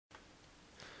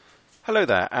Hello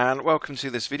there and welcome to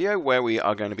this video where we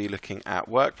are going to be looking at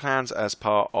work plans as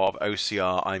part of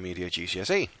OCR iMedia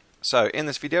GCSE. So in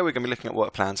this video we're going to be looking at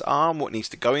what plans are, what needs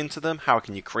to go into them, how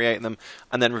can you create them,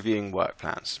 and then reviewing work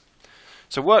plans.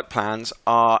 So work plans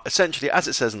are essentially, as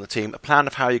it says in the team, a plan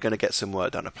of how you're going to get some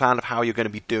work done, a plan of how you're going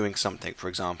to be doing something, for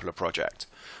example a project.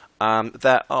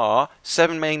 There are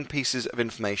 7 main pieces of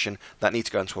information that need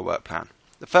to go into a work plan.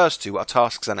 The first 2 are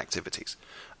tasks and activities.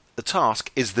 The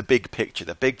task is the big picture,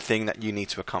 the big thing that you need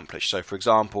to accomplish. So for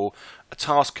example, a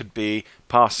task could be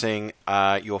passing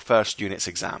your first unit's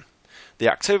exam. The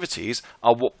activities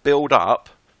are what build up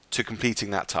to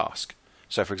completing that task.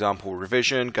 So for example,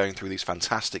 revision, going through these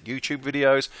fantastic YouTube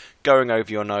videos, going over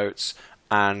your notes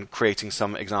and creating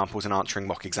some examples and answering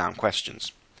mock exam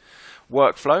questions.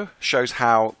 Workflow shows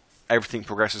how everything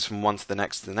progresses from one to the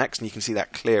next, and you can see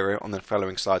that clearer on the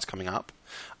following slides coming up.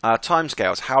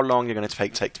 Timescales, how long you're going to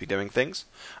take to be doing things.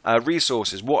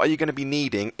 Resources, what are you going to be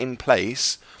needing in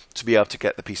place to be able to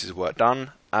get the pieces of work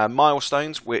done.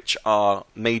 Milestones, which are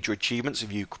major achievements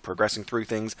of you progressing through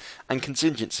things, and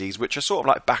contingencies, which are sort of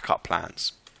like backup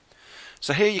plans.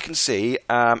 So here you can see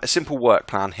a simple work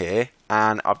plan here,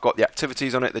 and I've got the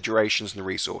activities on it, the durations and the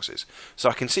resources. So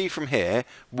I can see from here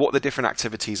what the different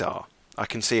activities are. I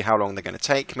can see how long they're going to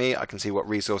take me, I can see what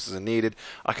resources are needed,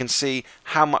 I can see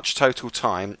how much total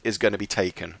time is going to be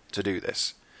taken to do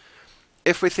this.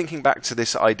 If we're thinking back to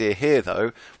this idea here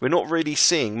though, we're not really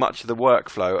seeing much of the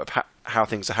workflow of how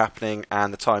things are happening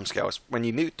and the timescales. When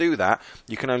you do that,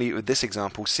 you can only, with this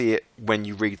example, see it when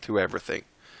you read through everything.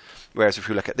 Whereas if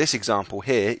you look at this example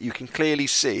here, you can clearly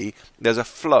see there's a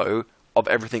flow of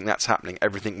everything that's happening,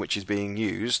 everything which is being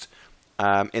used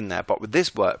in there. But with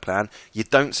this work plan, you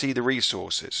don't see the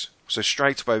resources. So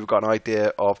straight away we've got an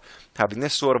idea of having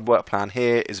this sort of work plan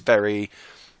here is very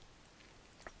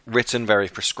written, very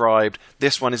prescribed.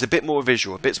 This one is a bit more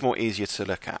visual, a bit more easier to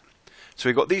look at. So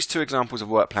we've got these 2 examples of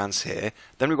work plans here.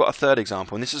 Then we've got a third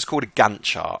example, and this is called a Gantt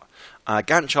chart.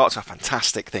 Gantt charts are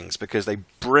fantastic things because they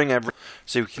bring everything.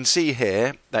 So you can see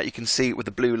here that you can see with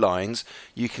the blue lines,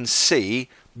 you can see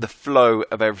the flow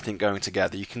of everything going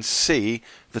together. You can see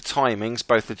the timings,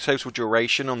 both the total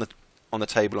duration on the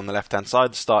table on the left hand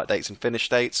side, the start dates and finish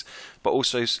dates, but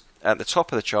also at the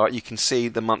top of the chart you can see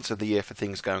the months of the year for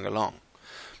things going along.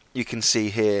 You can see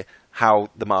here how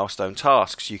the milestone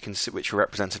tasks, you can see, which are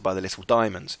represented by the little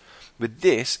diamonds. With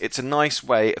this, it's a nice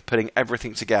way of putting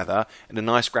everything together in a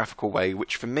nice graphical way,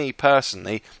 which for me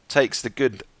personally takes the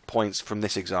good points from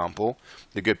this example,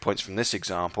 the good points from this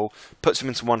example, puts them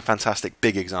into one fantastic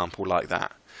big example like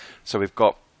that. So we've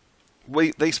got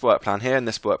this work plan here and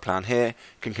this work plan here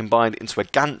can combine into a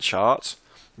Gantt chart,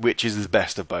 which is the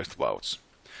best of both worlds.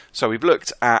 So we've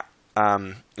looked at,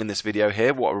 in this video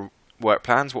here, what are work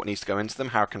plans, what needs to go into them,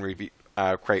 how can we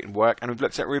create and work, and we've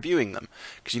looked at reviewing them,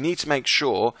 because you need to make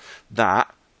sure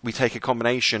that we take a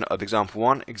combination of example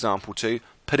 1, example 2,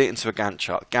 put it into a Gantt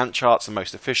chart. Gantt charts are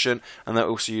most efficient and they're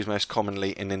also used most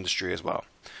commonly in industry as well.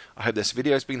 I hope this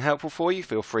video has been helpful for you.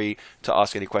 Feel free to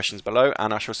ask any questions below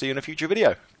and I shall see you in a future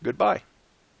video. Goodbye.